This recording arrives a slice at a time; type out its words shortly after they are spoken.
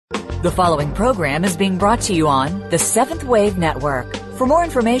The following program is being brought to you on the Seventh Wave Network. For more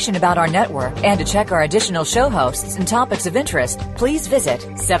information about our network and to check our additional show hosts and topics of interest, please visit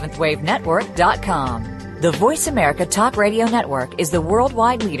seventhwavenetwork.com. The Voice America Talk Radio Network is the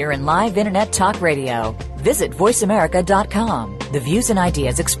worldwide leader in live Internet talk radio. Visit voiceamerica.com. The views and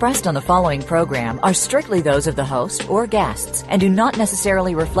ideas expressed on the following program are strictly those of the host or guests and do not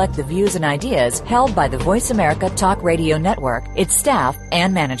necessarily reflect the views and ideas held by the Voice America Talk Radio Network, its staff,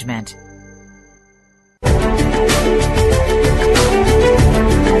 and management.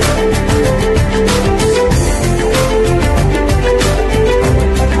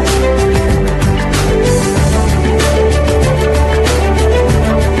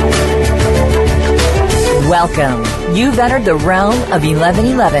 Welcome. You've entered the realm of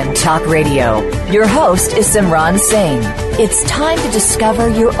 1111 Talk Radio. Your host is Simran Singh. It's time to discover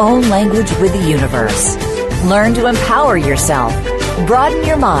your own language with the universe. Learn to empower yourself, broaden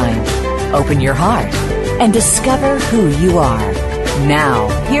your mind, open your heart, and discover who you are. Now,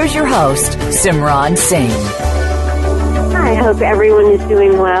 here's your host, Simran Singh. I hope everyone is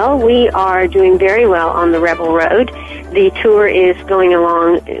doing well. We are doing very well on the Rebel Road. The tour is going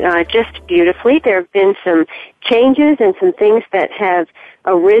along just beautifully. There have been some changes and some things that have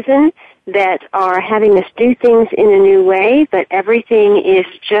arisen that are having us do things in a new way, but everything is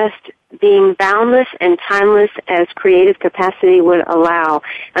just being boundless and timeless as creative capacity would allow.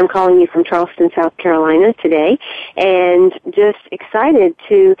 I'm calling you from Charleston, South Carolina today, and just excited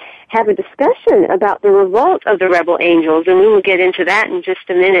to have a discussion about the revolt of the rebel angels, and we will get into that in just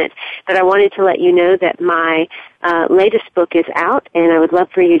a minute. But I wanted to let you know that my latest book is out, and I would love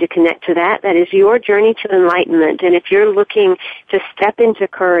for you to connect to that. That is Your Journey to Enlightenment. And if you're looking to step into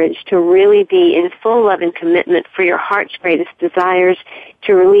courage, to really be in full love and commitment for your heart's greatest desires,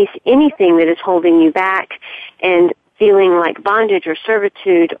 to release anything that is holding you back and feeling like bondage or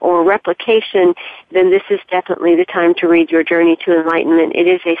servitude or replication, then this is definitely the time to read Your Journey to Enlightenment. It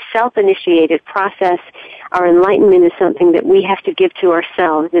is a self-initiated process. Our enlightenment is something that we have to give to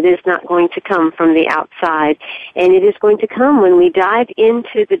ourselves. It is not going to come from the outside. And it is going to come when we dive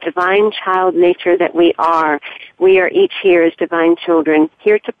into the divine child nature that we are. We are each here as divine children,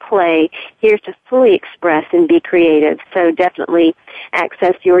 here to play, here to fully express and be creative. So definitely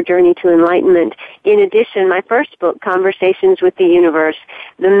access Your Journey to Enlightenment. In addition, my first book, Conversations with the Universe,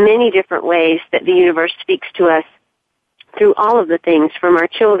 the many different ways that the universe speaks to us through all of the things, from our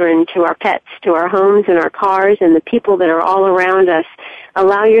children to our pets to our homes and our cars and the people that are all around us.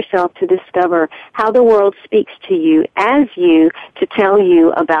 Allow yourself to discover how the world speaks to you as you to tell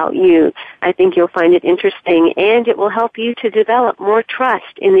you about you. I think you'll find it interesting, and it will help you to develop more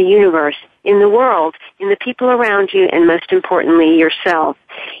trust in the universe, in the world, in the people around you, and most importantly, yourself.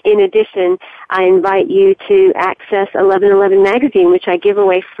 In addition, I invite you to access 1111 Magazine, which I give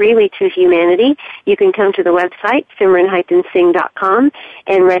away freely to humanity. You can come to the website, simran-singh.com,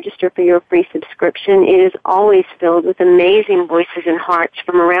 and register for your free subscription. It is always filled with amazing voices and hearts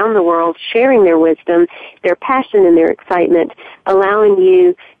from around the world sharing their wisdom, their passion, and their excitement, allowing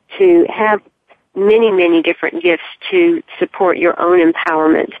you to have many, many different gifts to support your own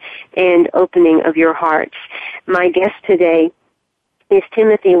empowerment and opening of your hearts. My guest today is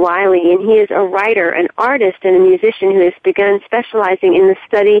Timothy Wyllie, and he is a writer, an artist, and a musician who has begun specializing in the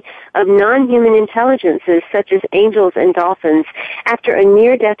study of non-human intelligences such as angels and dolphins. After a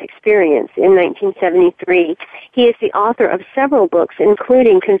near-death experience in 1973, he is the author of several books,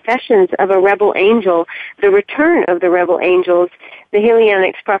 including Confessions of a Rebel Angel, The Return of the Rebel Angels, The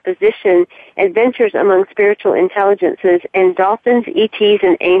Helionics Proposition, Adventures Among Spiritual Intelligences, and Dolphins, ETs,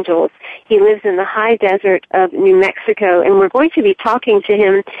 and Angels. He lives in the high desert of New Mexico, and we're going to be talking to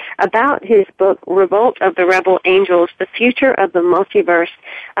him about his book, Revolt of the Rebel Angels, The Future of the Multiverse,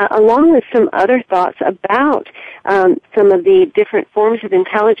 along with some other thoughts about some of the different forms of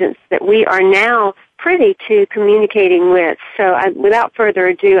intelligence that we are now privy to communicating with. So without further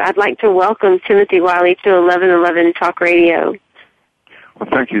ado, I'd like to welcome Timothy Wyllie to 1111 Talk Radio. Well,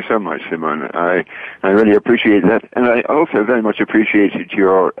 thank you so much, Simone. I really appreciate that, and I also very much appreciated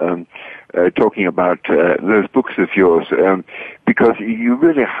your talking about those books of yours, because you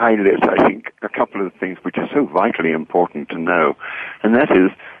really highlight, I think, a couple of things which are so vitally important to know, and that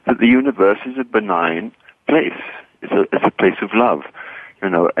is that the universe is a benign place. It's a place of love,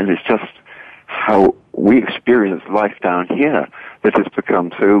 and it's just how we experience life down here that has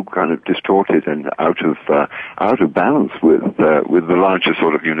become so kind of distorted and out of balance with the larger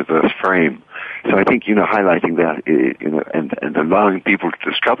sort of universe frame. So I think, highlighting that, and allowing people to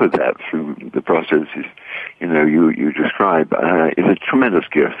discover that through the processes, you describe, is a tremendous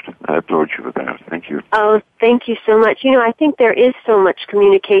gift. I applaud you for that. Thank you. Oh, thank you so much. I think there is so much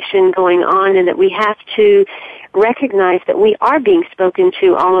communication going on, and that we have to recognize that we are being spoken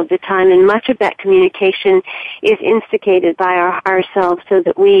to all of the time, and much of that communication is instigated by our higher self so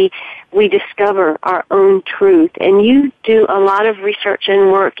that we discover our own truth. And you do a lot of research and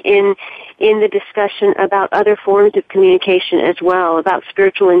work in the discussion about other forms of communication as well, about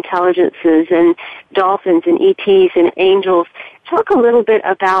spiritual intelligences and dolphins and ETs and angels. Talk a little bit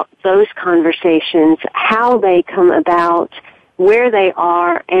about those conversations, how they come about, where they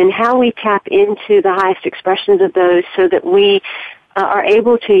are, and how we tap into the highest expressions of those so that we are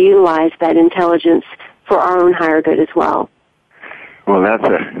able to utilize that intelligence for our own higher good as well. Well, that's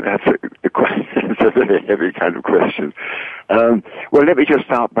a question. It's a very heavy kind of question. Well, let me just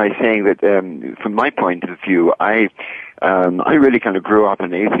start by saying that, from my point of view, I really kind of grew up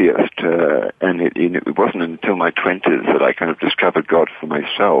an atheist, and it wasn't until my 20s that I kind of discovered God for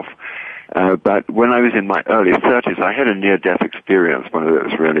myself. But when I was in my early 30s, I had a near-death experience, one of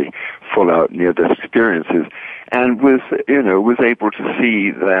those really full-out near-death experiences, and was able to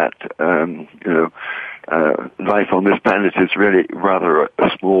see that, life on this planet is really rather a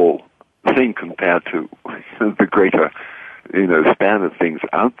small thing compared to the greater, span of things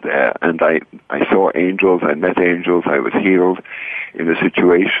out there. And I saw angels, I met angels, I was healed in a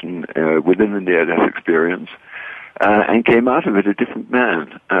situation within the near-death experience, and came out of it a different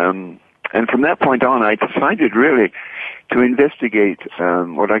man. And from that point on, I decided really to investigate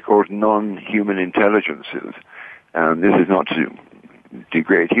what I called non-human intelligences. This is not to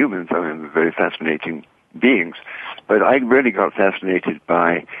degrade humans. I mean, they're very fascinating beings. But I really got fascinated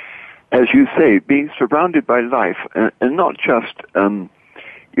by, as you say, being surrounded by life, and not just,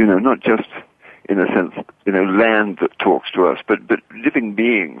 not just in a sense, land that talks to us, but living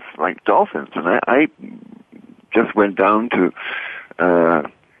beings like dolphins. And I just went down to the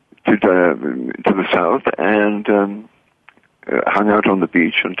south and hung out on the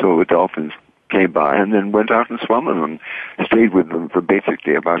beach until the dolphins came by, and then went out and swam with them, stayed with them for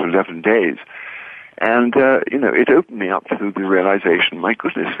basically about 11 days. And, it opened me up to the realization, my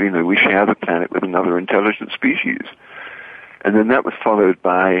goodness, we share the planet with another intelligent species. And then that was followed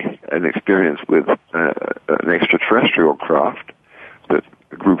by an experience with an extraterrestrial craft that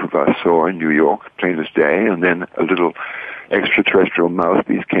a group of us saw in New York, plain as day, and then a little extraterrestrial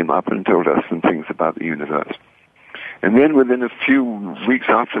mouthpiece came up and told us some things about the universe. And then within a few weeks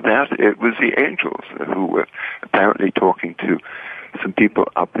after that, it was the angels who were apparently talking to some people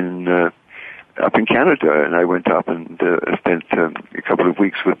up in Canada, and I went up and spent a couple of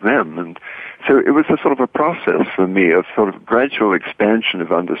weeks with them. And so it was a sort of a process for me of sort of gradual expansion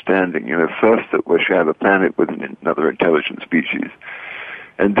of understanding, first that we share the planet with another intelligent species,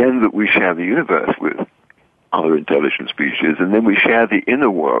 and then that we share the universe with other intelligent species, and then we share the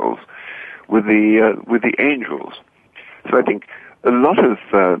inner world with the angels. So I think a lot of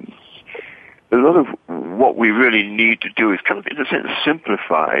what we really need to do is kind of, in a sense,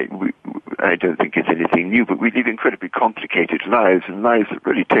 simplify. I don't think it's anything new, but we live incredibly complicated lives, and lives that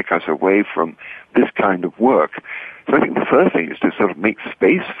really take us away from this kind of work. So I think the first thing is to sort of make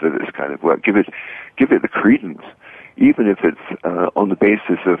space for this kind of work, give it the credence, even if it's on the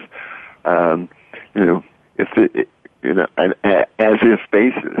basis of, an as-if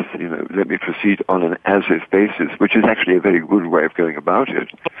basis. Let me proceed on an as-if basis, which is actually a very good way of going about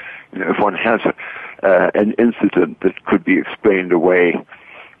it. If one has an incident that could be explained away,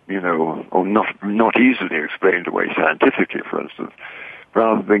 or not easily explained away scientifically, for instance,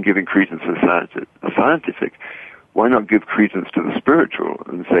 rather than giving credence to the scientific, why not give credence to the spiritual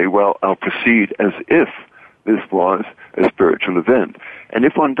and say, well, I'll proceed as if this was a spiritual event. And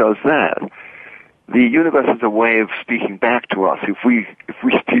if one does that, the universe is a way of speaking back to us. If we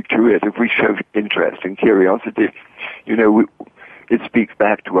speak to it, if we show interest and curiosity, it speaks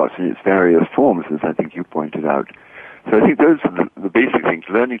back to us in its various forms, as I think you pointed out. So I think those are the basic things: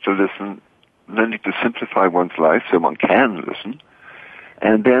 learning to listen, learning to simplify one's life so one can listen,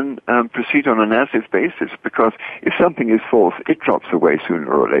 and then proceed on an as-if basis. Because if something is false, it drops away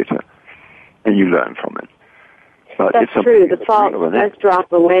sooner or later, and you learn from it. But that's true. The false does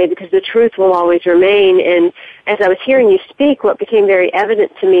drop away because the truth will always remain. And as I was hearing you speak, what became very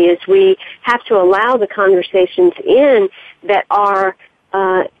evident to me is we have to allow the conversations in that are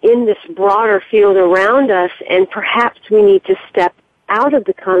in this broader field around us, and perhaps we need to step out of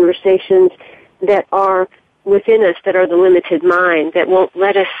the conversations that are within us, that are the limited mind, that won't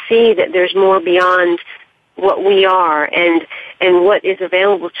let us see that there's more beyond what we are and what is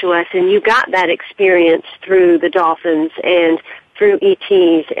available to us. And you got that experience through the dolphins and through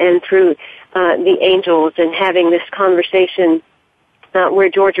ETs and through the angels, and having this conversation where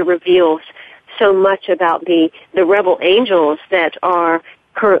Georgia reveals so much about the rebel angels that are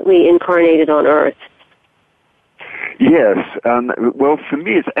currently incarnated on Earth. Yes. Well, for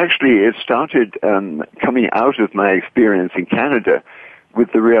me, it started coming out of my experience in Canada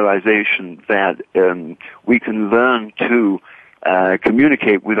with the realization that we can learn to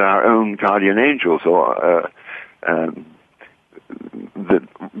communicate with our own guardian angels, or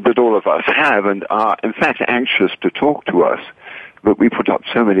that all of us have and are, in fact, anxious to talk to us, but we put up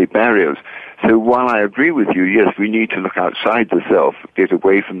so many barriers. So while I agree with you, yes, we need to look outside the self, get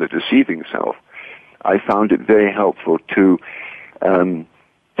away from the deceiving self, I found it very helpful to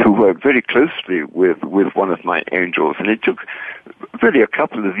work very closely with one of my angels, and it took really a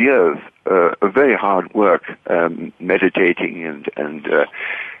couple of years of very hard work, meditating and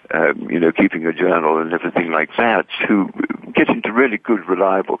keeping a journal and everything like that, to get into really good,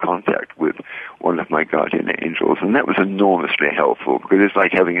 reliable contact with one of my guardian angels. And that was enormously helpful, because it's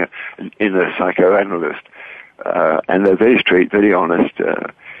like having an inner psychoanalyst. And they're very straight, very honest,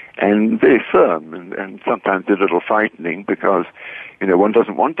 and very firm, and sometimes a little frightening, because, one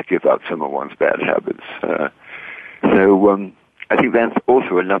doesn't want to give up some of one's bad habits. So I think that's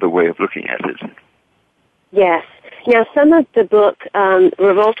also another way of looking at it. Yes. Now, some of the book,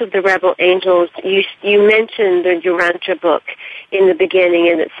 Revolt of the Rebel Angels, you mentioned the Urantia book in the beginning,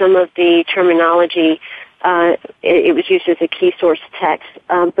 and that some of the terminology, it was used as a key source text.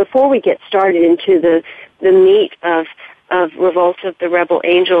 Before we get started into the meat of Revolt of the Rebel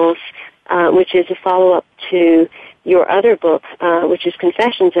Angels, which is a follow-up to your other book, which is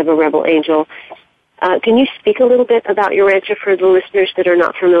Confessions of a Rebel Angel, can you speak a little bit about Urantia for the listeners that are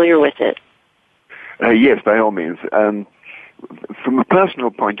not familiar with it? Yes, by all means. From a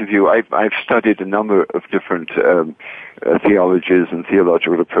personal point of view, I've studied a number of different theologies and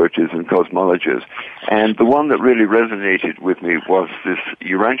theological approaches and cosmologies, and the one that really resonated with me was this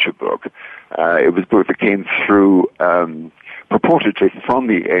Urantia book. It was a book that came through purportedly from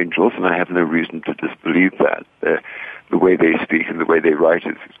the angels, and I have no reason to disbelieve that. The way they speak and the way they write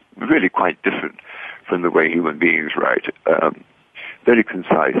is really quite different from the way human beings write. Very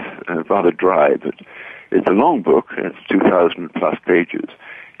concise, rather dry, but it's a long book. It's 2,000 plus pages,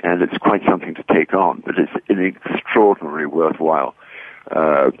 and it's quite something to take on. But it's an extraordinarily worthwhile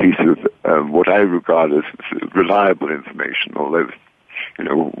piece of what I regard as reliable information, although,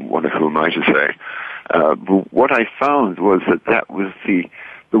 what who am I to say? But what I found was that was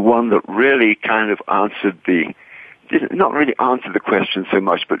the one that really kind of not really answered the question so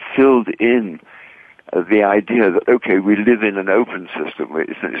much, but filled in the idea that, okay, we live in an open system.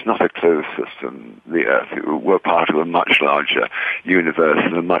 It's not a closed system, the Earth. We're part of a much larger universe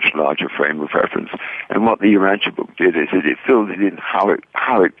and a much larger frame of reference. And what the Urantia book did is it filled it in how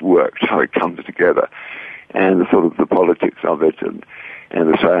it works, how it comes together, and the sort of the politics of it and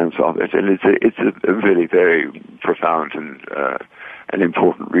the science of it. And it's a really very profound and an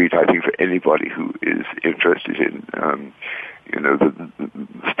important read, I think, for anybody who is interested in the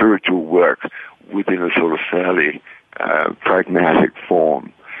spiritual work within a sort of fairly pragmatic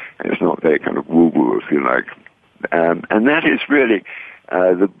form. And it's not very kind of woo-woo, if you like. And that is really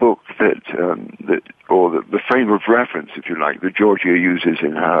the book or the frame of reference, if you like, that Georgia uses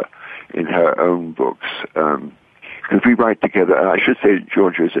in her own books. Because we write together, I should say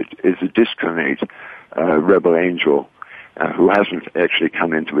Georgia is a discarnate rebel angel who hasn't actually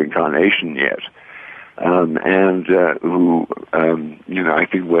come into incarnation yet. And who,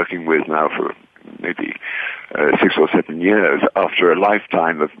 I've been working with now for maybe 6 or 7 years, after a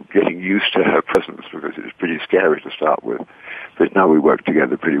lifetime of getting used to her presence, because it was pretty scary to start with. But now we work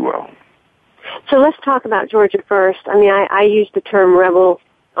together pretty well. So let's talk about Georgia first. I mean, I use the term rebel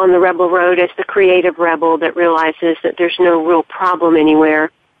on the Rebel Road as the creative rebel that realizes that there's no real problem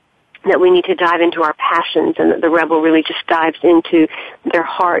anywhere, that we need to dive into our passions, and that the rebel really just dives into their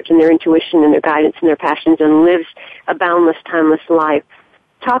heart and their intuition and their guidance and their passions and lives a boundless, timeless life.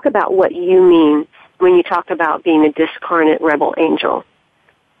 Talk about what you mean when you talk about being a discarnate rebel angel.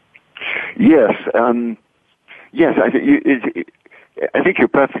 Yes, I think you're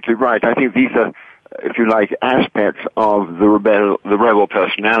perfectly right. I think these are, if you like, aspects of the rebel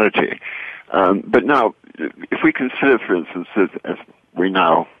personality. But now, if we consider, for instance, as we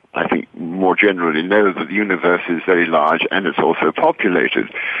now, I think, more generally know that the universe is very large and it's also populated.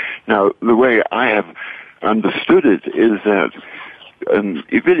 Now, the way I have understood it is that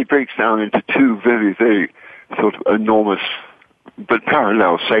it really breaks down into two very, very sort of enormous but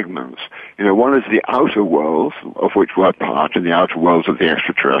parallel segments. One is the outer worlds, of which we're part, and the outer worlds of the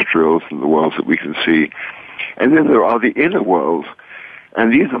extraterrestrials and the worlds that we can see. And then there are the inner worlds,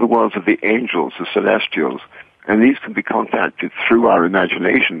 and these are the worlds of the angels, the celestials, and these can be contacted through our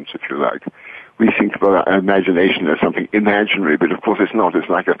imaginations, if you like. We think about our imagination as something imaginary, but of course it's not. It's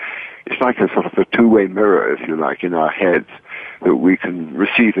like a sort of a two-way mirror, if you like, in our heads, that we can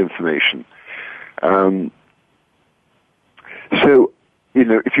receive information. So,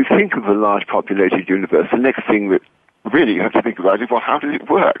 if you think of a large populated universe, the next thing that really you have to think about is, well, how does it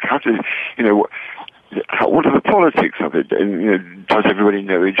work? What are the politics of it? And, does everybody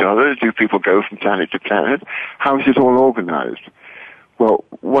know each other? Do people go from planet to planet? How is it all organized? Well,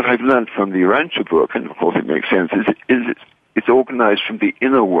 what I've learned from the Urantia book, and of course it makes sense, is it's organized from the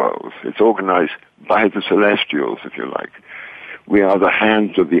inner worlds. It's organized by the celestials, if you like. We are the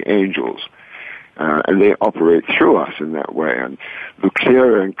hands of the angels. And they operate through us in that way. And the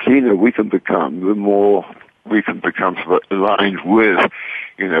clearer and cleaner we can become, the more we can become sort of aligned with,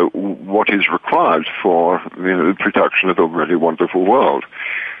 what is required for, the production of a really wonderful world.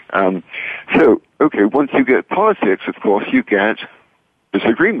 Once you get politics, of course, you get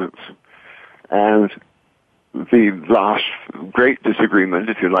disagreements. And the last great disagreement,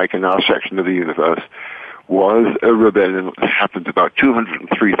 if you like, in our section of the universe was a rebellion that happened about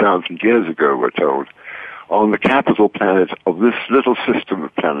 203,000 years ago, we're told, on the capital planet of this little system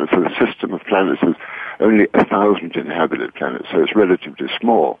of planets. So the system of planets is only 1,000 inhabited planets, so it's relatively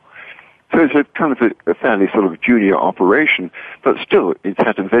small. So it's a kind of a fairly sort of junior operation, but still it's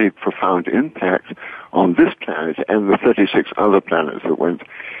had a very profound impact on this planet and the 36 other planets that went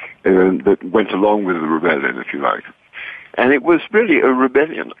along with the rebellion, if you like. And it was really a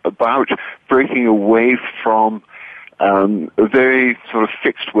rebellion about breaking away from a very sort of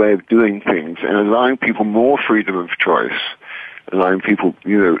fixed way of doing things and allowing people more freedom of choice, allowing people,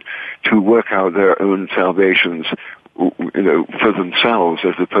 to work out their own salvations, for themselves,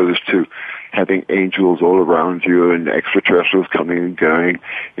 as opposed to having angels all around you and extraterrestrials coming and going.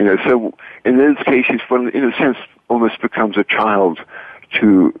 So in those cases, one, in a sense, almost becomes a child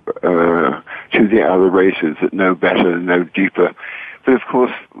to the other races that know better and know deeper. But of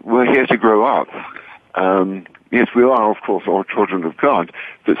course, we're here to grow up. Yes, we are, of course, all children of God,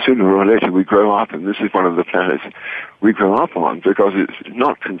 but sooner or later we grow up, and this is one of the planets we grow up on, because it's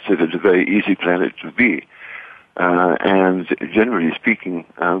not considered a very easy planet to be. And generally speaking,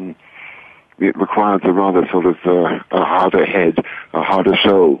 it requires a rather sort of a harder head, a harder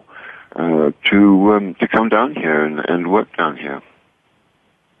soul, to come down here and work down here.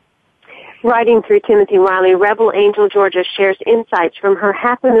 Writing through Timothy Wyllie, Rebel Angel Georgia shares insights from her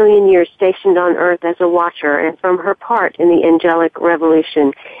 500,000 years stationed on Earth as a watcher and from her part in the angelic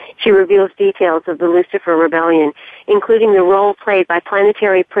revolution. She reveals details of the Lucifer Rebellion, including the role played by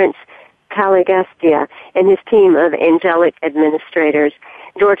planetary prince Caligastia and his team of angelic administrators.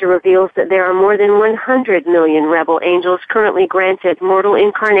 Georgia reveals that there are more than 100 million rebel angels currently granted mortal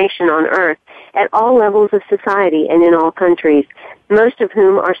incarnation on Earth at all levels of society and in all countries, most of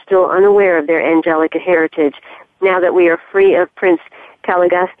whom are still unaware of their angelic heritage. Now that we are free of Prince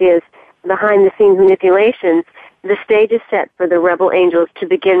Caligastia's behind-the-scenes manipulations, the stage is set for the rebel angels to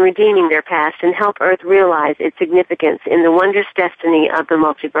begin redeeming their past and help Earth realize its significance in the wondrous destiny of the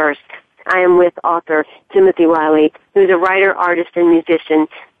multiverse. I am with author Timothy Wyllie, who's a writer, artist, and musician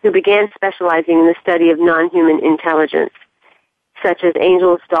who began specializing in the study of non-human intelligence, such as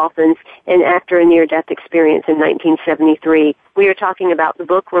angels, dolphins, and after a near-death experience in 1973. We are talking about the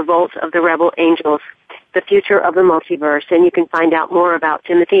book Revolt of the Rebel Angels, The Future of the Multiverse, and you can find out more about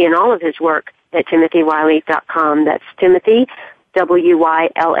Timothy and all of his work at timothywyllie.com. That's Timothy,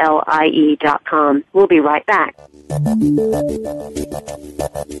 WYLLIE.com. We'll be right back.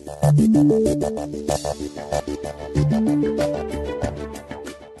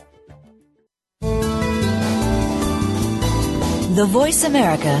 The Voice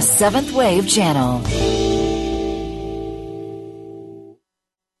America 7th Wave Channel.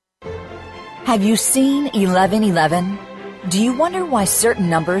 Have you seen 1111? Do you wonder why certain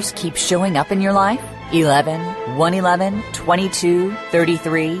numbers keep showing up in your life? 11, 111, 22,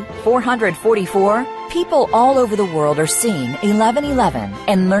 33, 444. People all over the world are seeing 1111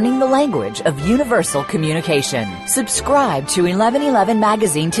 and learning the language of universal communication. Subscribe to 1111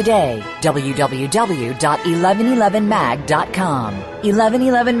 Magazine today. www.1111mag.com.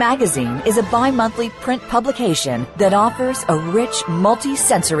 1111 Magazine is a bi-monthly print publication that offers a rich,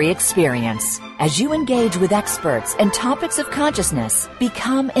 multi-sensory experience. As you engage with experts and topics of consciousness,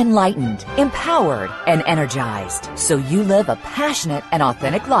 become enlightened, empowered, and energized, so you live a passionate and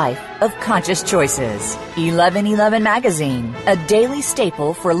authentic life of conscious choices. 1111 Magazine, a daily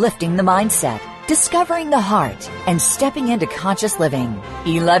staple for lifting the mindset, discovering the heart, and stepping into conscious living.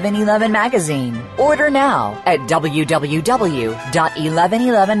 1111 Magazine. Order now at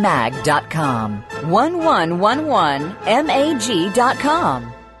www.1111mag.com.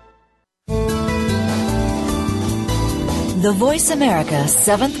 1111mag.com. The Voice America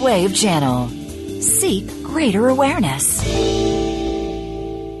 7th Wave Channel. Seek greater awareness.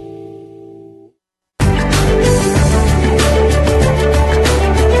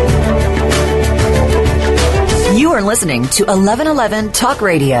 You are listening to 1111 Talk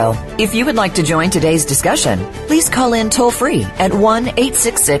Radio. If you would like to join today's discussion, please call in toll-free at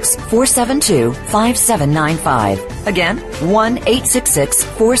 1-866-472-5795. Again,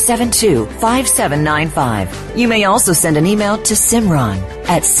 1-866-472-5795. You may also send an email to Simran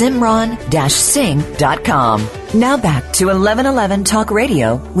at simran-singh.com. Now back to 1111 Talk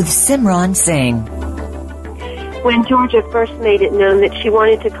Radio with Simran Singh. When Georgia first made it known that she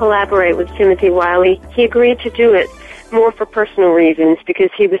wanted to collaborate with Timothy Wyllie, he agreed to do it more for personal reasons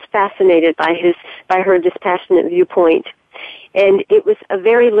because he was fascinated by her dispassionate viewpoint. And it was a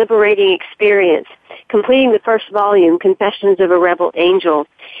very liberating experience, completing the first volume, Confessions of a Rebel Angel.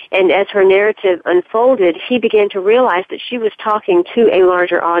 And as her narrative unfolded, he began to realize that she was talking to a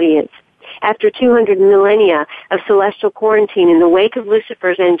larger audience. After 200 millennia of celestial quarantine in the wake of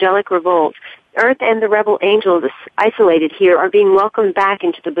Lucifer's angelic revolt, Earth and the rebel angels isolated here are being welcomed back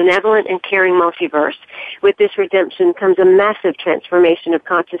into the benevolent and caring multiverse. With this redemption comes a massive transformation of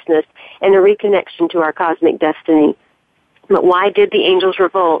consciousness and a reconnection to our cosmic destiny. But why did the angels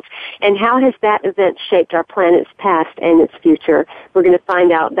revolt? And how has that event shaped our planet's past and its future? We're going to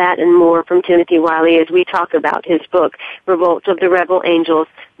find out that and more from Timothy Wyllie as we talk about his book, Revolt of the Rebel Angels,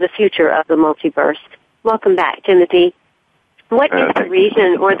 The Future of the Multiverse. Welcome back, Timothy. What is the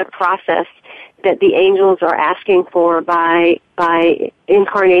reason or the process that the angels are asking for by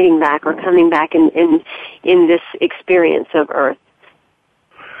incarnating back or coming back in this experience of Earth?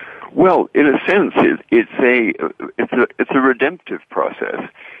 Well, in a sense, it's a redemptive process.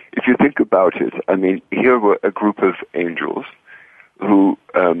 If you think about it, I mean, here were a group of angels who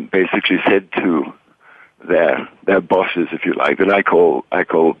basically said to their bosses, if you like, that I call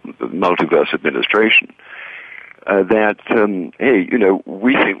multiverse administration, that hey,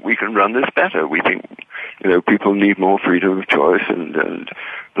 we think we can run this better. We think people need more freedom of choice and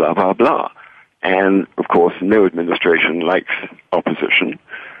blah blah blah. And of course, no administration likes opposition.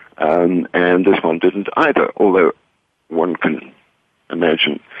 And this one didn't either, although one can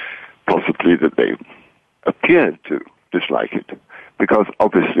imagine possibly that they appeared to dislike it, because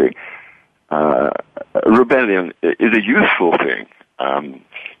obviously rebellion is a useful thing.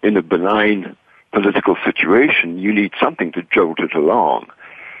 In a benign political situation, you need something to jolt it along.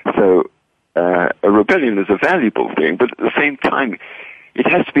 So a rebellion is a valuable thing, but at the same time, it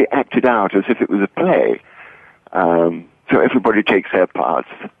has to be acted out as if it was a play. So everybody takes their parts.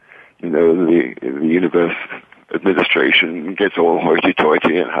 The universe administration gets all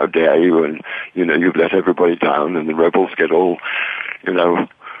hoity-toity and how dare you, and you've let everybody down, and the rebels get all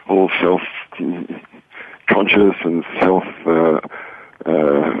self-conscious and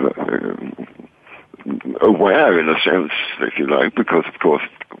aware in a sense, if you like, because of course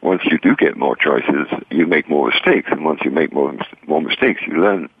once you do get more choices, you make more mistakes, and once you make more mistakes, you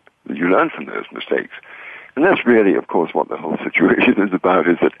learn from those mistakes. And that's really, of course, what the whole situation is about,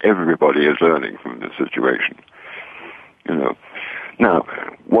 is that everybody is learning from the situation. Now,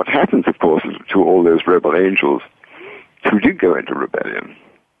 what happens, of course, to all those rebel angels who did go into rebellion?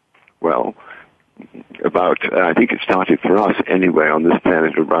 Well, I think it started for us anyway on this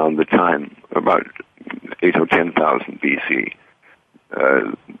planet around the time, about 8 or 10,000 BC.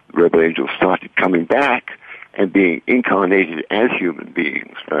 Rebel angels started coming back and being incarnated as human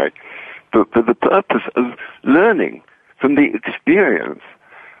beings, right? But for the purpose of learning from the experience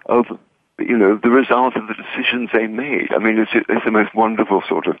of, the result of the decisions they made. I mean, it's the most wonderful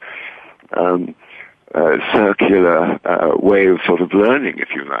sort of circular way of sort of learning,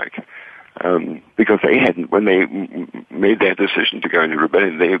 if you like. Because they hadn't, when they made their decision to go into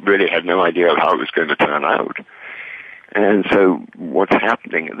rebellion, they really had no idea of how it was going to turn out. And so what's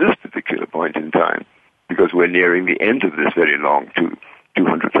happening at this particular point in time, because we're nearing the end of this very long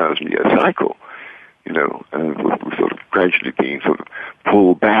 200,000-year cycle, we're sort of gradually being sort of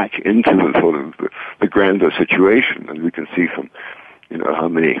pulled back into the sort of the grander situation, and we can see from how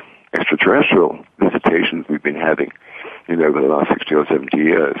many extraterrestrial visitations we've been having, over the last 60 or 70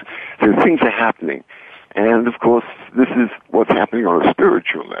 years. So things are happening. And, of course, this is what's happening on a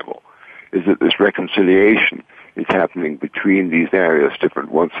spiritual level, is that this reconciliation is happening between these various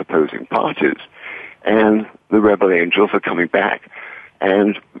different once-opposing parties. And the rebel angels are coming back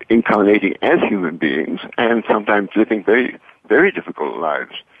and incarnating as human beings and sometimes living very, very difficult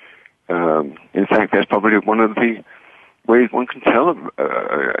lives. In fact, that's probably one of the ways one can tell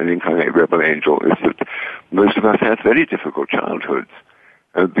an incarnate rebel angel is that most of us have very difficult childhoods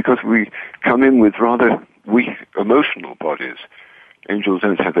because we come in with rather weak emotional bodies. Angels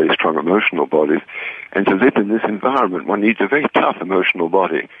don't have very strong emotional bodies, and to live in this environment, one needs a very tough emotional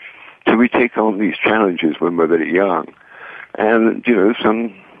body. So we take on these challenges when we're very young, and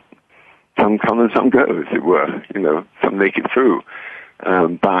some come and some go, as it were. Some make it through,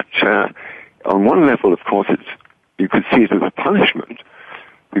 but on one level, of course, you could see it as a punishment,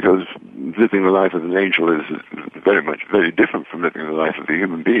 because living the life of an angel is very different from living the life of a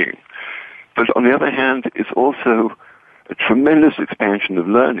human being. But on the other hand, it's also a tremendous expansion of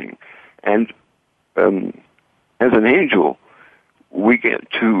learning. And as an angel, we get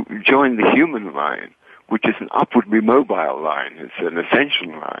to join the human line, which is an upwardly mobile line. It's an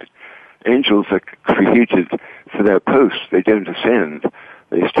ascension line. Angels are created for their posts. They don't ascend.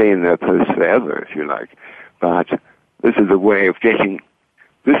 They stay in their posts forever, if you like. But this is a way of getting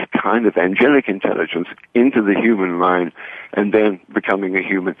this kind of angelic intelligence into the human line and then becoming a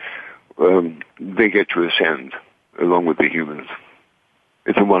human. They get to ascend along with the humans.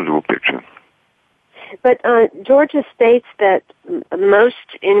 It's a wonderful picture. But Georgia states that most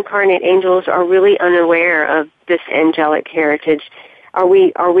incarnate angels are really unaware of this angelic heritage. Are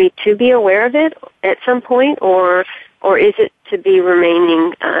we to be aware of it at some point, or is it to be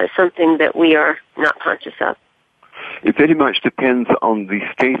remaining something that we are not conscious of? It very much depends on the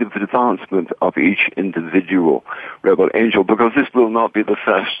state of advancement of each individual rebel angel, because this will not be the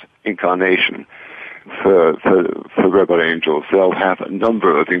first incarnation for rebel angels. They'll have a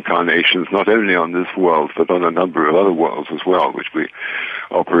number of incarnations, not only on this world, but on a number of other worlds as well, which we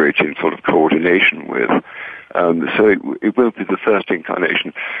operate in sort of coordination with. So it won't be the first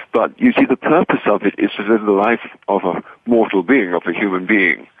incarnation. But you see, the purpose of it is to live the life of a mortal being, of a human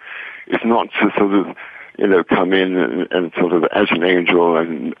being. It's not to sort of, come in and sort of as an angel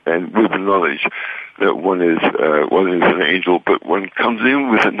and with the knowledge that one is an angel, but one comes in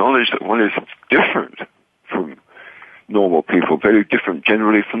with the knowledge that one is different from normal people, very different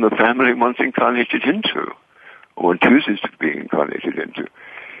generally from the family one's incarnated into, or one chooses to be incarnated into.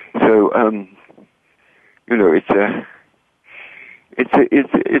 So, it's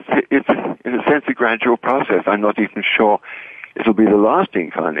in a sense a gradual process. I'm not even sure it'll be the last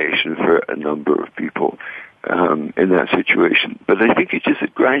incarnation for a number of people in that situation. But I think it's just a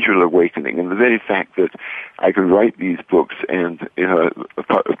gradual awakening, and the very fact that I can write these books and a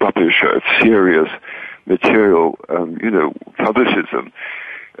publisher of serious material, publishes them,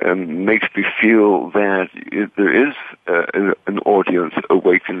 makes me feel that there is an audience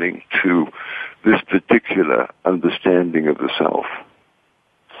awakening to this particular understanding of the self.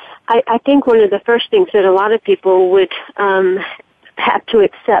 I think one of the first things that a lot of people would have to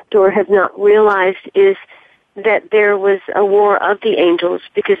accept or have not realized is that there was a war of the angels,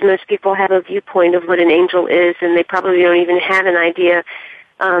 because most people have a viewpoint of what an angel is, and they probably don't even have an idea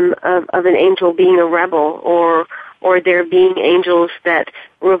of an angel being a rebel or there being angels that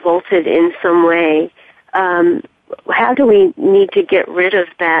revolted in some way. How do we need to get rid of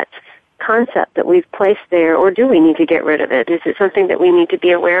that concept that we've placed there, or do we need to get rid of it? Is it something that we need to be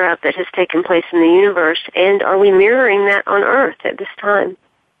aware of that has taken place in the universe, and are we mirroring that on Earth at this time?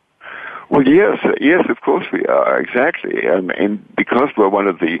 Well, yes, of course we are, exactly, and because we're one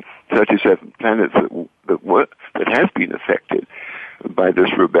of the 37 planets that has been affected by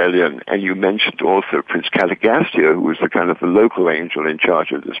this rebellion, and you mentioned also Prince Caligastia, who was the kind of the local angel in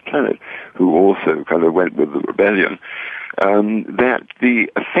charge of this planet, who also kind of went with the rebellion, that the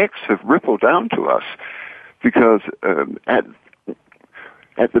effects have rippled down to us, because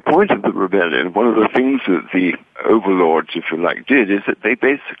at the point of the rebellion, one of the things that the overlords, if you like, did is that they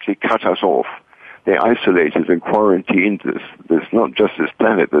basically cut us off. They isolated and quarantined this not just this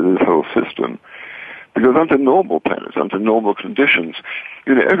planet, but this whole system. Because under normal planets, under normal conditions,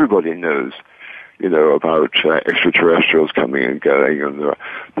 everybody knows, about extraterrestrials coming and going, and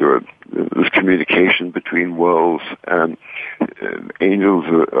there's communication between worlds, and angels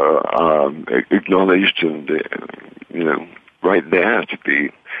are acknowledged and, right there to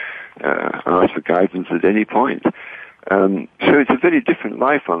be asked for guidance at any point. So it's a very different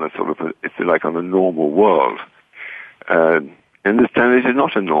life on a sort of, if you like, on a normal world. And this planet is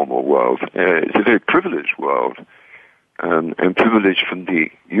not a normal world. It's a very privileged world, and privileged from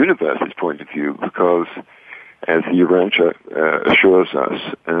the universe's point of view, because, as the Urantia assures us,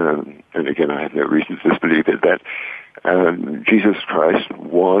 and again I have no reason to disbelieve it, that Jesus Christ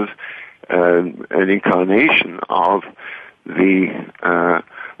was an incarnation of the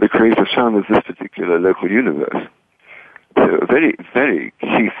creative son of this particular local universe. So a very, very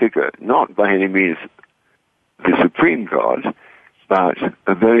key figure, not by any means the supreme God, but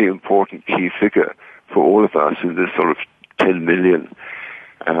a very important key figure for all of us in this sort of 10 million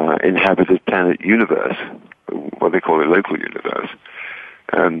inhabited planet universe, what they call a local universe.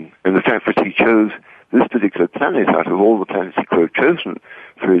 And the fact that he chose this particular planet out of all the planets he could have chosen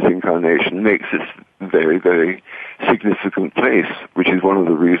for his incarnation makes this a very, very significant place, which is one of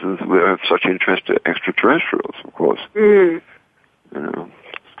the reasons we have such interest in extraterrestrials, of course. Mm. You know.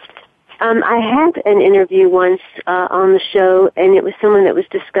 I had an interview once on the show, and it was someone that was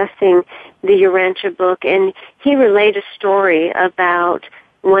discussing the Urantia book, and he relayed a story about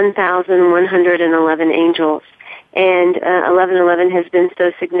 1,111 angels. And 1111 has been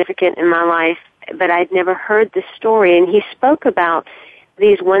so significant in my life, but I'd never heard this story. And he spoke about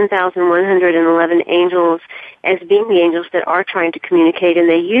these 1,111 angels as being the angels that are trying to communicate, and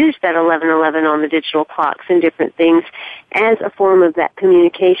they use that 1111 on the digital clocks and different things as a form of that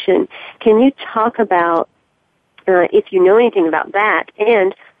communication. Can you talk about, if you know anything about that,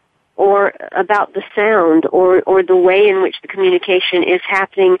 and or about the sound or the way in which the communication is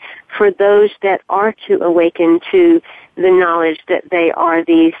happening for those that are to awaken to the knowledge that they are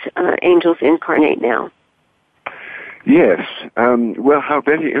these angels incarnate now? Yes. Well, how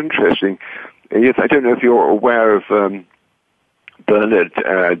very interesting. Yes, I don't know if you're aware of Bernard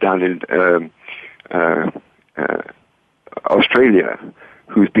down in Australia,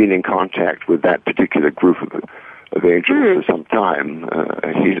 who's been in contact with that particular group of angels for some time,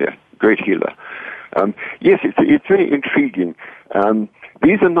 a healer, great healer. Yes, it's very intriguing.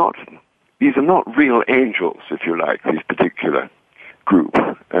 These are not real angels, if you like, this particular group.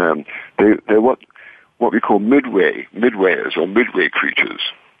 They're what we call midwayers or midway creatures.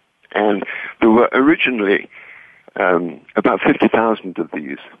 And there were originally about 50,000 of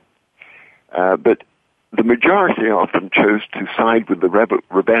these, but the majority of them chose to side with the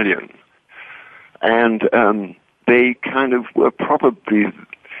Rebellion. And they kind of were probably,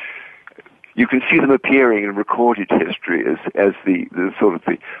 you can see them appearing in recorded history as the sort of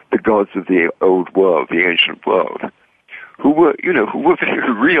the gods of the old world, the ancient world, who were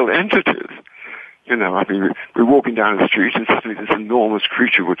very real entities. You know, I mean, we're walking down the street and suddenly this enormous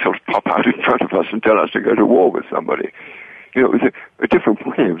creature would sort of pop out in front of us and tell us to go to war with somebody. You know, it was a different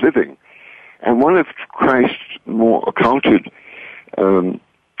way of living. And one of Christ's more occulted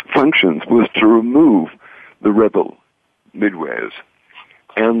functions was to remove the rebel midwayers.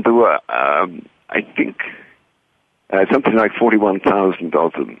 And there were, I think, something like 41,000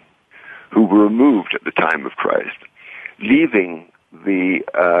 of them who were removed at the time of Christ, leaving the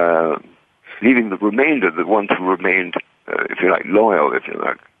remainder, the ones who remained, if you like, loyal, if you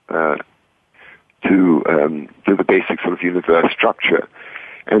like, to the basic sort of universe structure.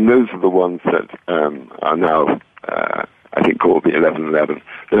 And those are the ones that are now, I think, called the 1111.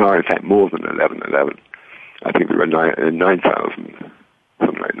 There are, in fact, more than 1111. I think there are 9,000,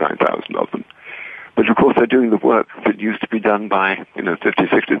 something like 9,000 of them. But, of course, they're doing the work that used to be done by, 50,000,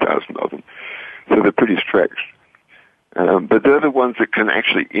 60,000 of them. So they're pretty stretched. But they're the ones that can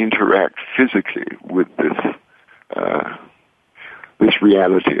actually interact physically with this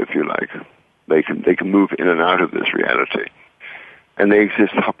reality, if you like. They can move in and out of this reality, and they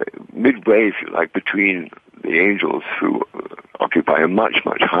exist midway, if you like, between the angels who occupy a much,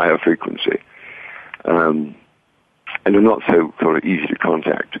 much higher frequency, and are not so sort of easy to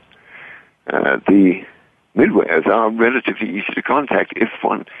contact. The midwayers are relatively easy to contact if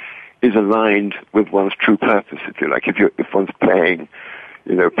one is aligned with one's true purpose, if you like. If one's playing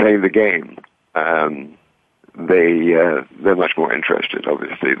the game, they're much more interested,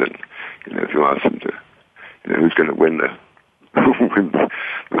 obviously, than if you ask them to, who's going to win the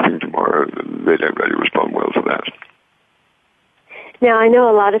thing tomorrow. They don't really respond well to that. Now, I know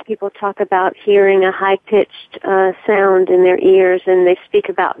a lot of people talk about hearing a high-pitched sound in their ears, and they speak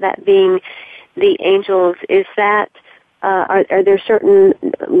about that being the angels. Is that are there certain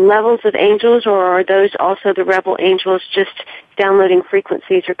levels of angels, or are those also the rebel angels just downloading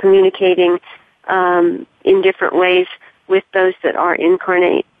frequencies or communicating in different ways with those that are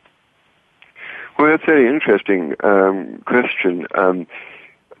incarnate? Well, that's a very interesting question.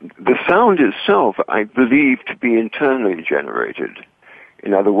 The sound itself, I believe, to be internally generated.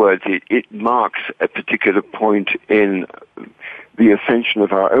 In other words, it marks a particular point in the ascension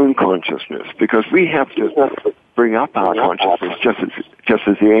of our own consciousness, because we have to bring up our consciousness just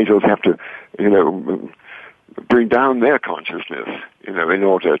as the angels have to, bring down their consciousness, in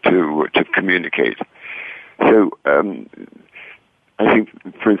order to communicate. So I think,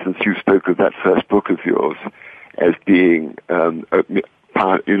 for instance, you spoke of that first book of yours as being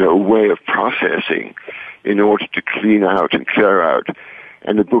a way of processing in order to clean out and clear out.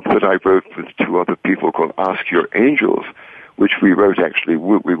 And the book that I wrote with two other people called Ask Your Angels, which we wrote actually,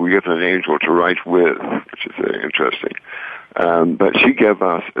 we were given an angel to write with, which is very interesting. But she gave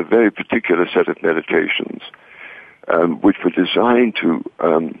us a very particular set of meditations, which were designed to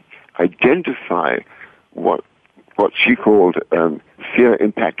identify what she called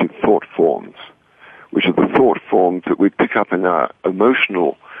fear-impacted thought forms, which are the thought forms that we pick up in our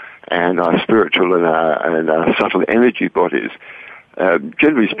emotional and our spiritual and our subtle energy bodies.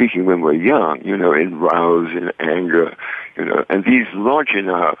 Generally speaking, when we're young, in rouse, in anger, and these lodge in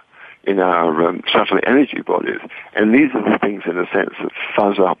our subtle energy bodies. And these are the things, in a sense, that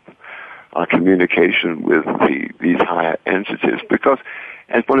fuzz up our communication with these higher entities. Because,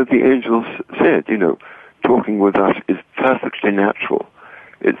 as one of the angels said, talking with us is perfectly natural.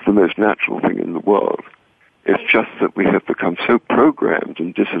 It's the most natural thing in the world. It's just that we have become so programmed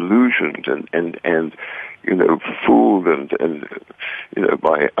and disillusioned and fooled and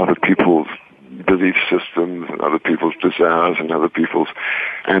by other people's belief systems and other people's desires and other people's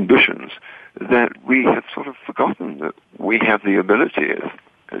ambitions that we have sort of forgotten that we have the ability,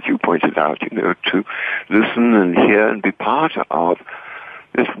 as you pointed out, to listen and hear and be part of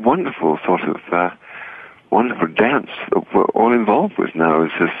this wonderful sort of wonderful dance that we're all involved with now.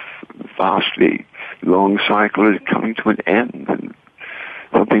 Is this vastly long cycle is coming to an end, and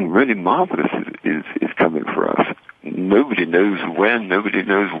something really marvelous is coming for us. Nobody knows when, nobody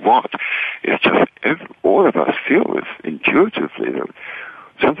knows what. It's just all of us feel this intuitively that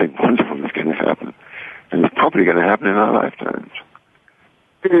something wonderful is going to happen, and it's probably going to happen in our lifetimes.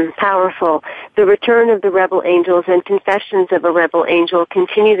 Powerful. The Return of the Rebel Angels and Confessions of a Rebel Angel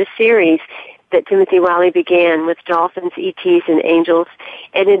continue the series that Timothy Wyllie began with dolphins, ETs, and angels,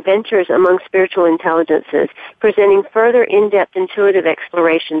 and adventures among spiritual intelligences, presenting further in-depth intuitive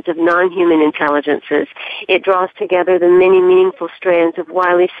explorations of non-human intelligences. It draws together the many meaningful strands of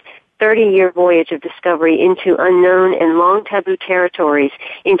Wyllie's 30-year voyage of discovery into unknown and long taboo territories,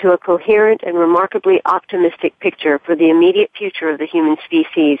 into a coherent and remarkably optimistic picture for the immediate future of the human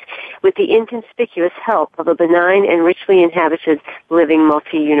species, with the inconspicuous help of a benign and richly inhabited living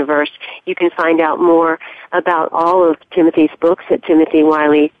multi-universe. You can find out more about all of Timothy's books at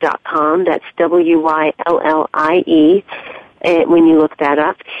timothywyllie.com. That's Wyllie, when you look that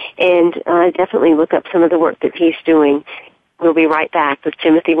up. And definitely look up some of the work that he's doing. We'll be right back with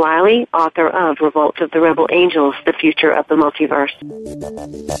Timothy Wyllie, author of Revolt of the Rebel Angels, The Future of the Multiverse.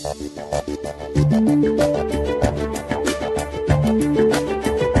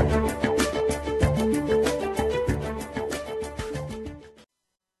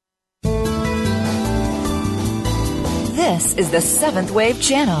 This is the Seventh Wave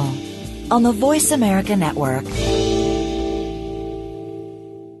Channel on the Voice America Network.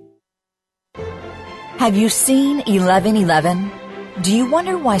 Have you seen 1111? Do you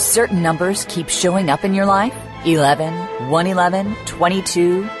wonder why certain numbers keep showing up in your life? 11, 111,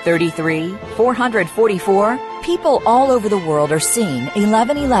 22, 33, 444. People all over the world are seeing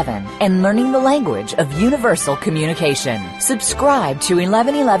 1111 and learning the language of universal communication. Subscribe to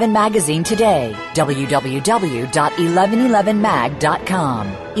 1111 Magazine today. www.1111mag.com.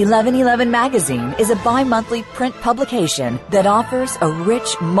 1111 Magazine is a bi-monthly print publication that offers a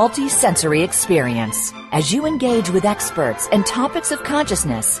rich, multi-sensory experience. As you engage with experts and topics of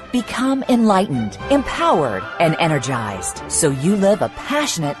consciousness, become enlightened, empowered, and energized, so you live a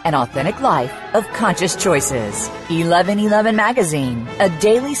passionate and authentic life of conscious choices. 1111 Magazine, a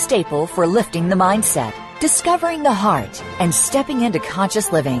daily staple for lifting the mindset, discovering the heart, and stepping into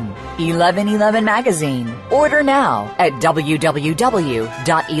conscious living. 1111 Magazine. Order now at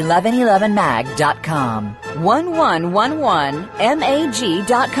www.1111mag.com.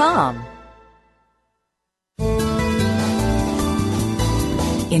 1111mag.com.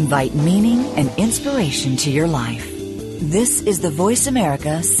 Invite meaning and inspiration to your life. This is the Voice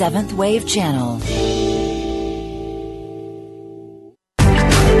America 7th Wave Channel.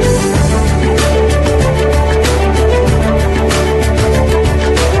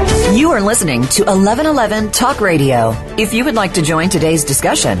 You You are listening to 1111 Talk Radio. If you would like to join today's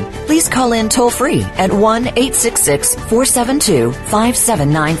discussion, please call in toll-free at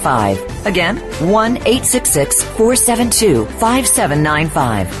 1-866-472-5795. Again,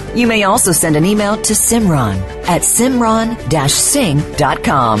 1-866-472-5795. You may also send an email to Simran at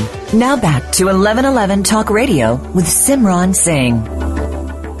simran-singh.com. Now back to 1111 Talk Radio with Simran Singh.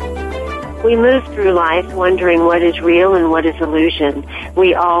 We move through life wondering what is real and what is illusion.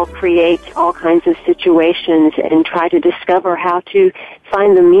 We all create all kinds of situations and try to discover how to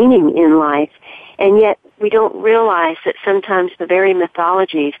find the meaning in life. And yet we don't realize that sometimes the very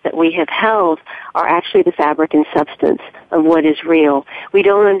mythologies that we have held are actually the fabric and substance of what is real. We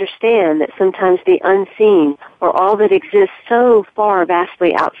don't understand that sometimes the unseen, or all that exists so far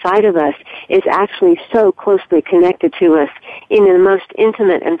vastly outside of us, is actually so closely connected to us in the most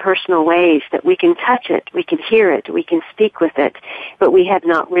intimate and personal ways that we can touch it, we can hear it, we can speak with it, but we have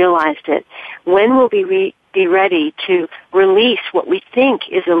not realized it. When will we be ready to release what we think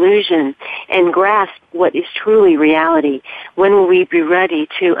is illusion and grasp what is truly reality? When will we be ready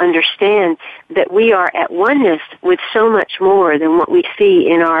to understand that we are at oneness with so much more than what we see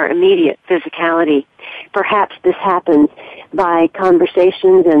in our immediate physicality? Perhaps this happens by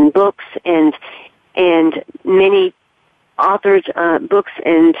conversations and books and many authors' books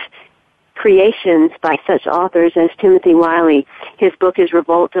and creations by such authors as Timothy Wyllie. His book is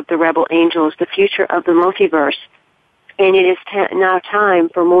Revolt of the Rebel Angels, The Future of the Multiverse. And it is now time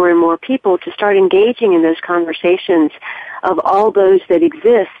for more and more people to start engaging in those conversations of all those that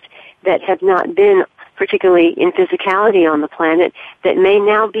exist that have not been particularly in physicality on the planet, that may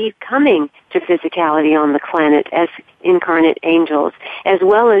now be coming to physicality on the planet as incarnate angels, as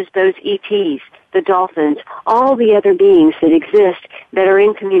well as those ETs, the dolphins, all the other beings that exist that are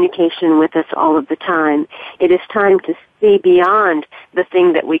in communication with us all of the time. It is time to see beyond the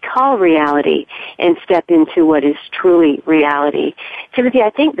thing that we call reality and step into what is truly reality. Timothy, I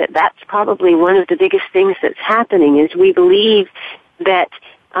think that that's probably one of the biggest things that's happening, is we believe that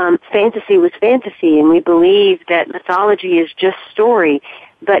fantasy was fantasy, and we believe that mythology is just story.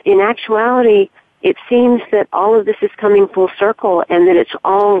 But in actuality, it seems that all of this is coming full circle and that it's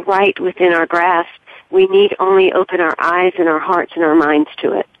all right within our grasp. We need only open our eyes and our hearts and our minds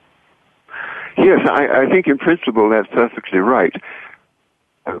to it. Yes, I think in principle that's perfectly right.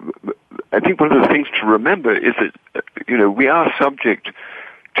 I think one of the things to remember is that, we are subject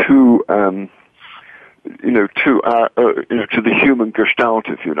to, to the human gestalt,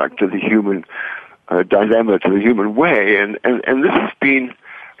 if you like, to the human dilemma, to the human way, and this has been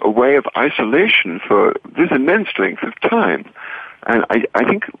a way of isolation for this immense length of time. And I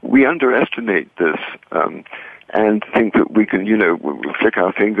think we underestimate this and think that we can, flick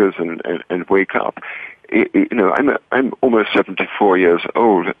our fingers and wake up. I'm almost 74 years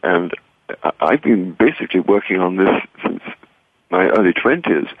old, and I've been basically working on this since my early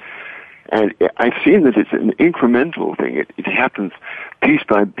 20s. And I've seen that it's an incremental thing. It happens piece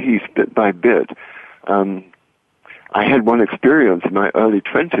by piece, bit by bit. I had one experience in my early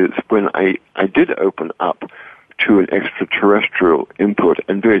 20s when I did open up to an extraterrestrial input,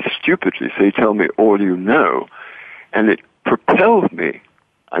 and very stupidly say, tell me all you know. And it propelled me.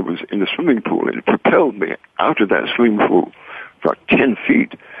 I was in a swimming pool, and it propelled me out of that swimming pool for like 10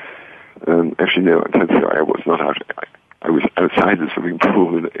 feet. Actually, no, I'm sorry, I was not out. I was outside the swimming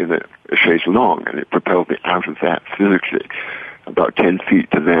pool in a chaise longue, and it propelled me out of that physically, about 10 feet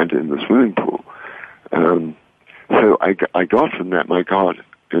to land in the swimming pool. So I got from that, my God,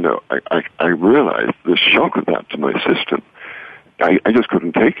 I realized the shock of that to my system. I just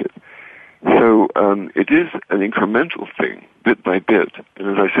couldn't take it. So it is an incremental thing, bit by bit. And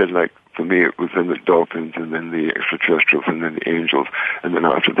as I said, like, for me, it was then the dolphins, and then the extraterrestrials, and then the angels, and then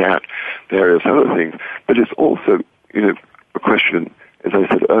after that, various other things. But it's also, a question, as I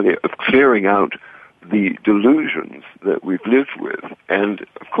said earlier, of clearing out the delusions that we've lived with. And,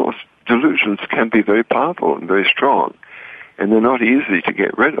 of course, delusions can be very powerful and very strong, and they're not easy to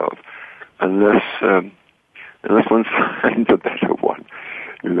get rid of unless one finds a better one,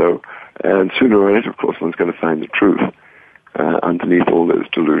 And sooner or later, of course, one's going to find the truth underneath all those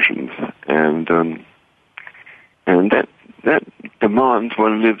delusions, and that demands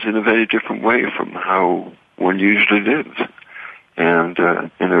one lives in a very different way from how one usually lives, and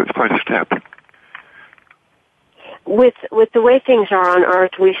it's quite a step. With the way things are on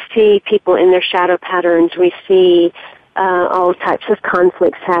Earth, we see people in their shadow patterns. We see all types of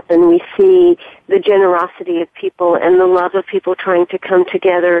conflicts happen. We see the generosity of people and the love of people trying to come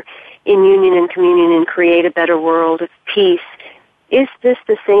together in union and communion and create a better world of peace. Is this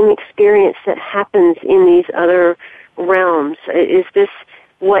the same experience that happens in these other realms? Is this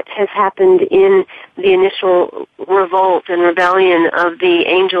what has happened in the initial revolt and rebellion of the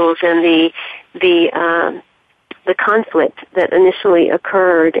angels and the conflict that initially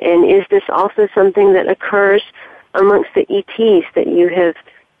occurred? And is this also something that occurs amongst the ETs that you have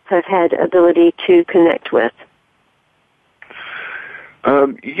had ability to connect with?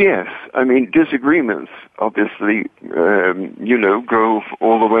 Yes. I mean, disagreements, obviously, go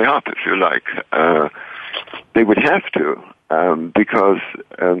all the way up, if you like. They would have to, because,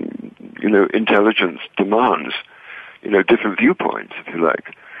 intelligence demands, different viewpoints, if you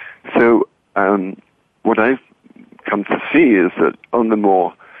like. So, what I've come to see is that on the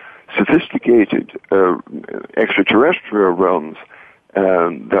more sophisticated extraterrestrial realms,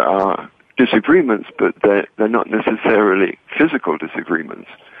 there are disagreements, but they're not necessarily physical disagreements.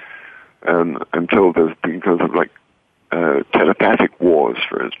 I'm told there's been kind of like telepathic wars,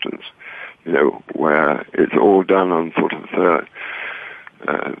 for instance, where it's all done on sort of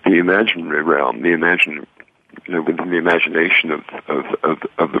the imaginary realm, within the imagination of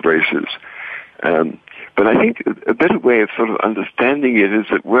the races. But I think a better way of sort of understanding it is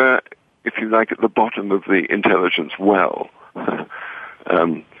that we're, if you like, at the bottom of the intelligence well.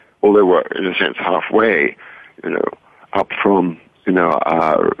 Although we're, in a sense, halfway, up from,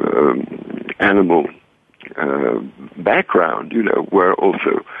 our animal background, we're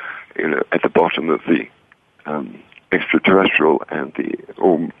also, at the bottom of the extraterrestrial and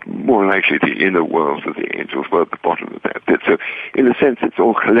or more likely the inner world of the angels. We're at the bottom of that bit. So, in a sense, it's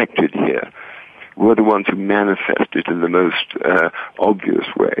all collected here. We're the ones who manifest it in the most obvious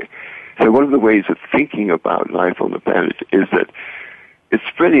way. So one of the ways of thinking about life on the planet is that it's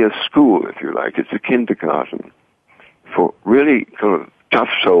really a school, if you like. It's a kindergarten for really kind of tough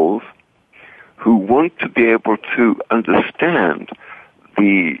souls who want to be able to understand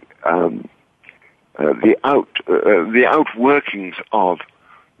the outworkings of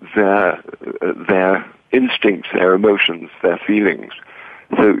their instincts, their emotions, their feelings.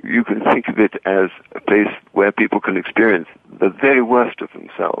 So you can think of it as a place where people can experience the very worst of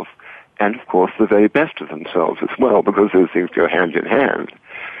themselves, and of course the very best of themselves as well, because those things go hand in hand.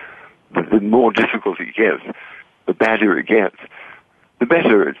 The more difficult it gets, the badder it gets, the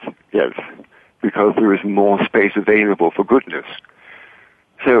better it gets, because there is more space available for goodness.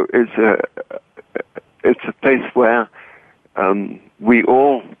 So it's a place where we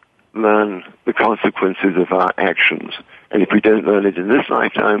all learn the consequences of our actions. And if we don't learn it in this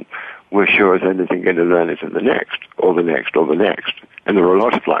lifetime, we're sure as anything going to learn it in the next, or the next, or the next. And there are a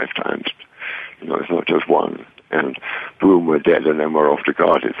lot of lifetimes. It's not just one. And boom, we're dead, and then we're off to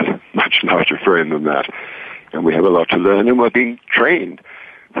God. It's a much larger frame than that. And we have a lot to learn, and we're being trained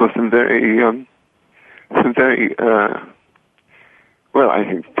for some very, I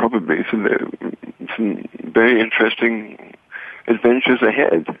think probably some very interesting adventures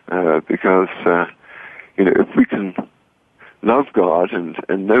ahead, because, if we can love God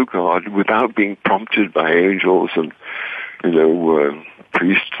and know God without being prompted by angels and,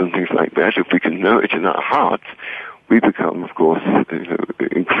 priests and things like that, if we can know it in our hearts, we become, of course,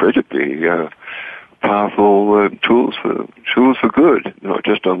 incredibly powerful tools for good, not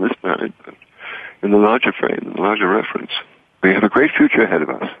just on this planet, but in the larger frame, in the larger reference. We have a great future ahead of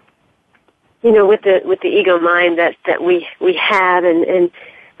us. With the ego mind that we have, and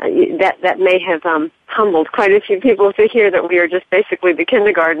that may have humbled quite a few people to hear that we are just basically the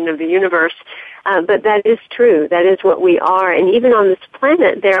kindergarten of the universe. But that is true. That is what we are. And even on this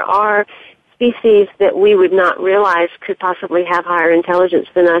planet, there are species that we would not realize could possibly have higher intelligence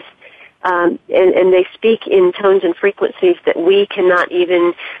than us. And they speak in tones and frequencies that we cannot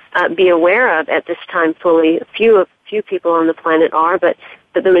even be aware of at this time fully. A few people on the planet are, but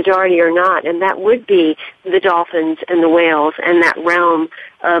the majority are not, and that would be the dolphins and the whales and that realm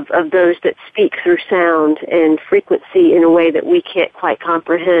of those that speak through sound and frequency in a way that we can't quite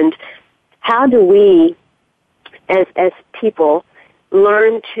comprehend. How do we, as people,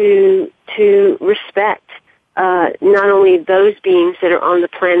 learn to respect not only those beings that are on the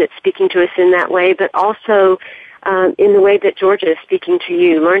planet speaking to us in that way, but also in the way that Georgia is speaking to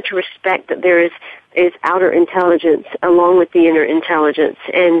you? Learn to respect that there is outer intelligence along with the inner intelligence,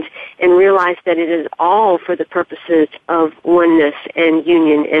 and realize that it is all for the purposes of oneness and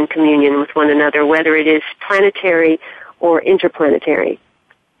union and communion with one another, whether it is planetary or interplanetary.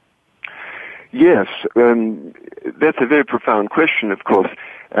 Yes, that's a very profound question, of course.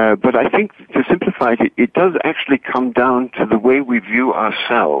 But I think, to simplify it, it does actually come down to the way we view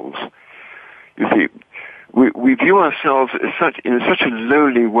ourselves. You see, we view ourselves in such a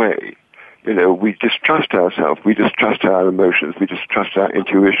lowly way. We distrust ourselves, we distrust our emotions, we distrust our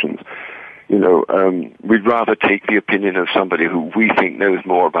intuitions. we'd rather take the opinion of somebody who we think knows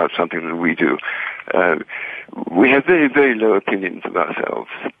more about something than we do. We have very, very low opinions of ourselves.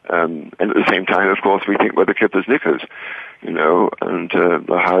 And at the same time, of course, we think we're the Clippers Knickers, and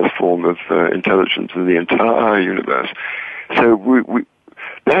the highest form of intelligence in the entire universe. So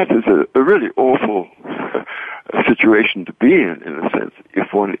that is a really awful situation to be in a sense,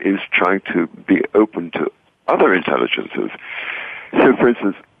 if one is trying to be open to other intelligences. So, for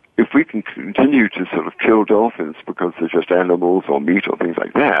instance, if we can continue to sort of kill dolphins because they're just animals or meat or things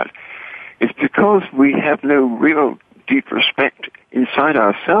like that, it's because we have no real deep respect inside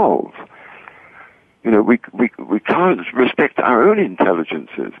ourselves. We can't respect our own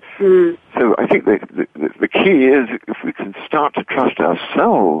intelligences. Mm. So I think the key is if we can start to trust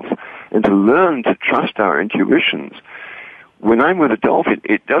ourselves and to learn to trust our intuitions. When I'm with a dolphin,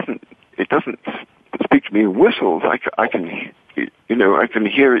 it doesn't speak to me in whistles. I can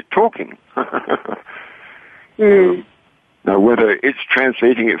hear it talking. Mm. Now, whether it's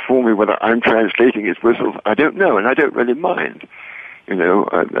translating it for me, whether I'm translating its whistles, I don't know, and I don't really mind.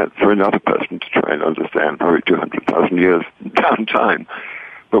 That's for another person to try and understand, probably 200,000 years down time.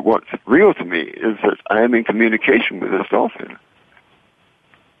 But what's real to me is that I am in communication with this dolphin,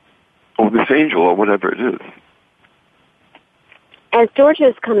 or this angel, or whatever it is. As Georgia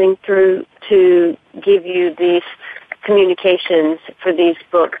is coming through to give you these communications for these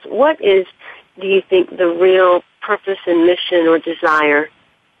books, what is, do you think, the real purpose and mission or desire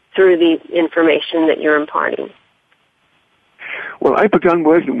through the information that you're imparting? Well, I began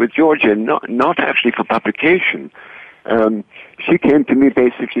working with Georgia not actually for publication. She came to me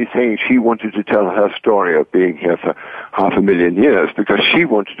basically saying she wanted to tell her story of being here for 500,000 years because she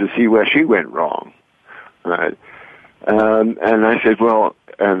wanted to see where she went wrong, right? And I said, well,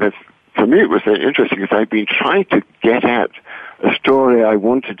 for me it was very interesting because I'd been trying to get at a story I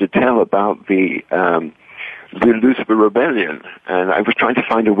wanted to tell about the Lucifer Rebellion, and I was trying to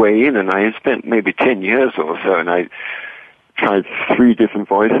find a way in, and I had spent maybe 10 years or so, and I tried 3 different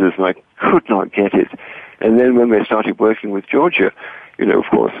voices, and I could not get it. And then when we started working with Georgia, of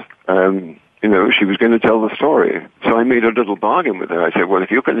course, she was going to tell the story. So I made a little bargain with her. I said, well,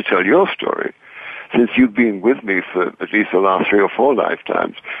 if you're going to tell your story, since you've been with me for at least the last 3 or 4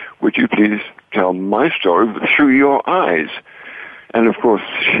 lifetimes, would you please tell my story through your eyes? And of course,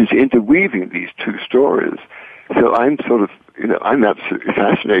 she's interweaving these 2 stories. So I'm sort of, I'm absolutely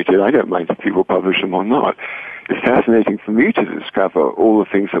fascinated. I don't mind if people publish them or not. It's fascinating for me to discover all the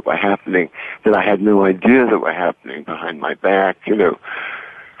things that were happening that I had no idea that were happening behind my back.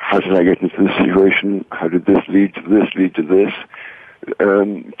 How did I get into this situation? How did this lead to this, lead to this?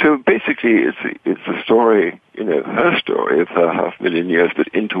 So basically, it's a story, her story of her 500,000 years,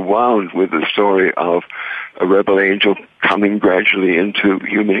 but interwound with the story of a rebel angel coming gradually into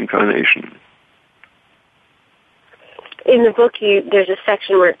human incarnation. In the book, there's a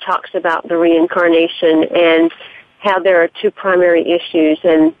section where it talks about the reincarnation and how there are 2 primary issues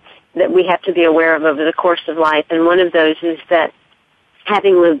and that we have to be aware of over the course of life. And one of those is that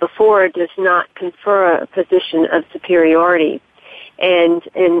having lived before does not confer a position of superiority. And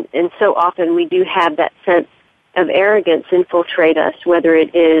so often we do have that sense of arrogance infiltrate us, whether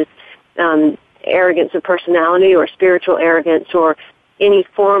it is arrogance of personality or spiritual arrogance or any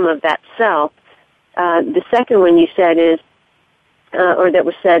form of that self. The second one you said is,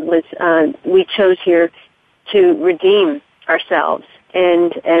 was we chose here to redeem ourselves.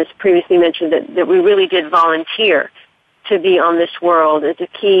 And as previously mentioned, that we really did volunteer to be on this world as a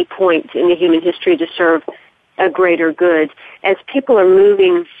key point in the human history to serve a greater good. As people are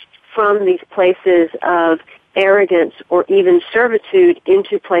moving from these places of arrogance or even servitude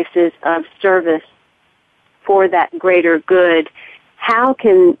into places of service for that greater good, how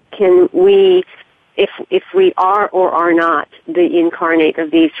can we, if we are or are not the incarnate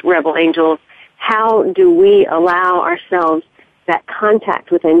of these rebel angels, how do we allow ourselves that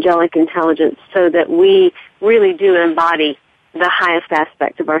contact with angelic intelligence so that we really do embody the highest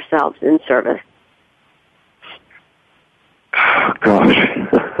aspect of ourselves in service? Gosh.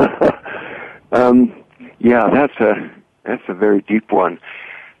 Yeah, that's a very deep one.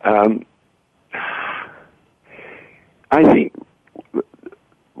 I think,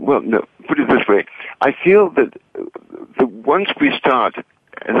 well, no, put it this way. I feel that once we start,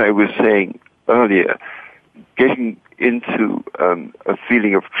 as I was saying earlier, getting into a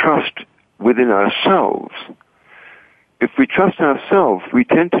feeling of trust within ourselves, if we trust ourselves, we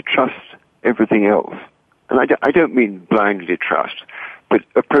tend to trust everything else. And I don't mean blindly trust, but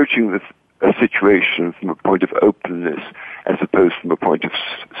approaching a situation from a point of openness as opposed from a point of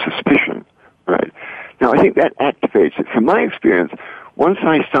suspicion, right? Now, I think that activates it. From my experience, once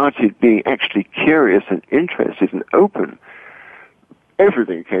I started being actually curious and interested and open,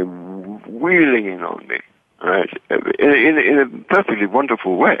 everything came wheeling in on me, right? In a perfectly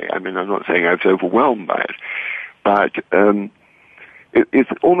wonderful way. I mean, I'm not saying I was overwhelmed by it, but it's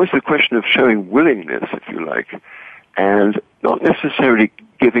almost a question of showing willingness, if you like, and not necessarily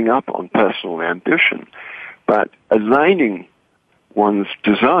giving up on personal ambition, but aligning one's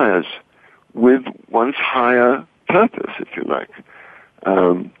desires with one's higher purpose, if you like.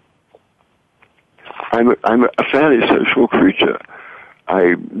 I'm a fairly social creature.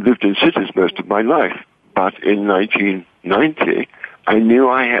 I lived in cities most of my life, but in 1990, I knew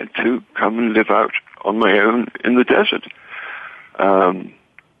I had to come and live out on my own in the desert.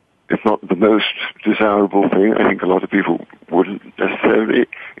 It's not the most desirable thing. I think a lot of people wouldn't necessarily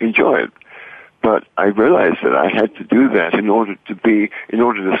enjoy it. But I realized that I had to do that in order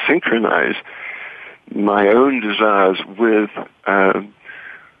to synchronize my own desires with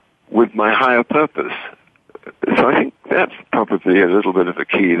my higher purpose. So I think that's probably a little bit of a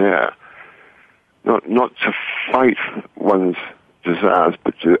key there. Not to fight one's desires,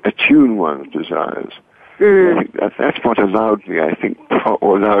 but to attune one's desires. I think that's what allowed me,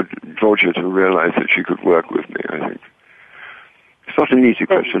 or allowed Georgia to realize that she could work with me, I think. It's not an easy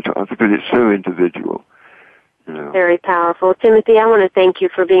question to answer because it's so individual. You know. Very powerful. Timothy, I want to thank you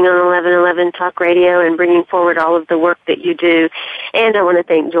for being on 1111 Talk Radio and bringing forward all of the work that you do. And I want to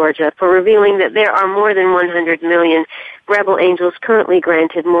thank Georgia for revealing that there are more than 100 million rebel angels currently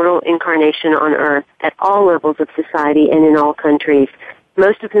granted mortal incarnation on Earth at all levels of society and in all countries,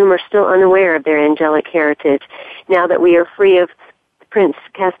 most of whom are still unaware of their angelic heritage. Now that we are free of Prince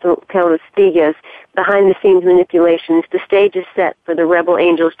Castiga's behind-the-scenes manipulations, the stage is set for the rebel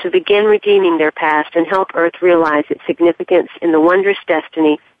angels to begin redeeming their past and help Earth realize its significance in the wondrous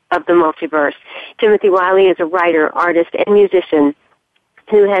destiny of the multiverse. Timothy Wyllie is a writer, artist, and musician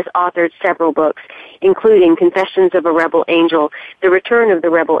who has authored several books, including Confessions of a Rebel Angel, The Return of the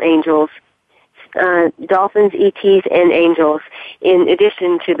Rebel Angels, Dolphins, ETs, and Angels, in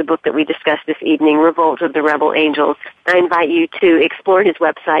addition to the book that we discussed this evening, Revolt of the Rebel Angels. I invite you to explore his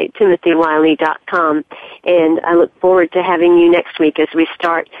website, timothywyllie.com, and I look forward to having you next week as we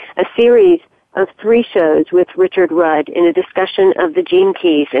start a series of 3 shows with Richard Rudd in a discussion of the gene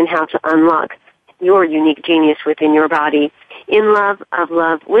keys and how to unlock your unique genius within your body. In love, of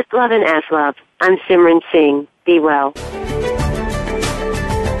love, with love, and as love, I'm Simran Singh. Be well.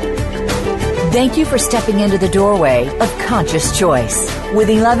 Thank you for stepping into the doorway of conscious choice with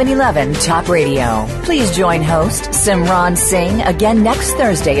 1111 Talk Radio. Please join host Simran Singh again next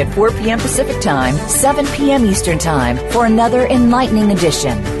Thursday at 4 p.m. Pacific Time, 7 p.m. Eastern Time for another enlightening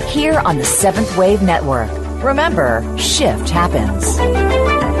edition here on the Seventh Wave Network. Remember, shift happens.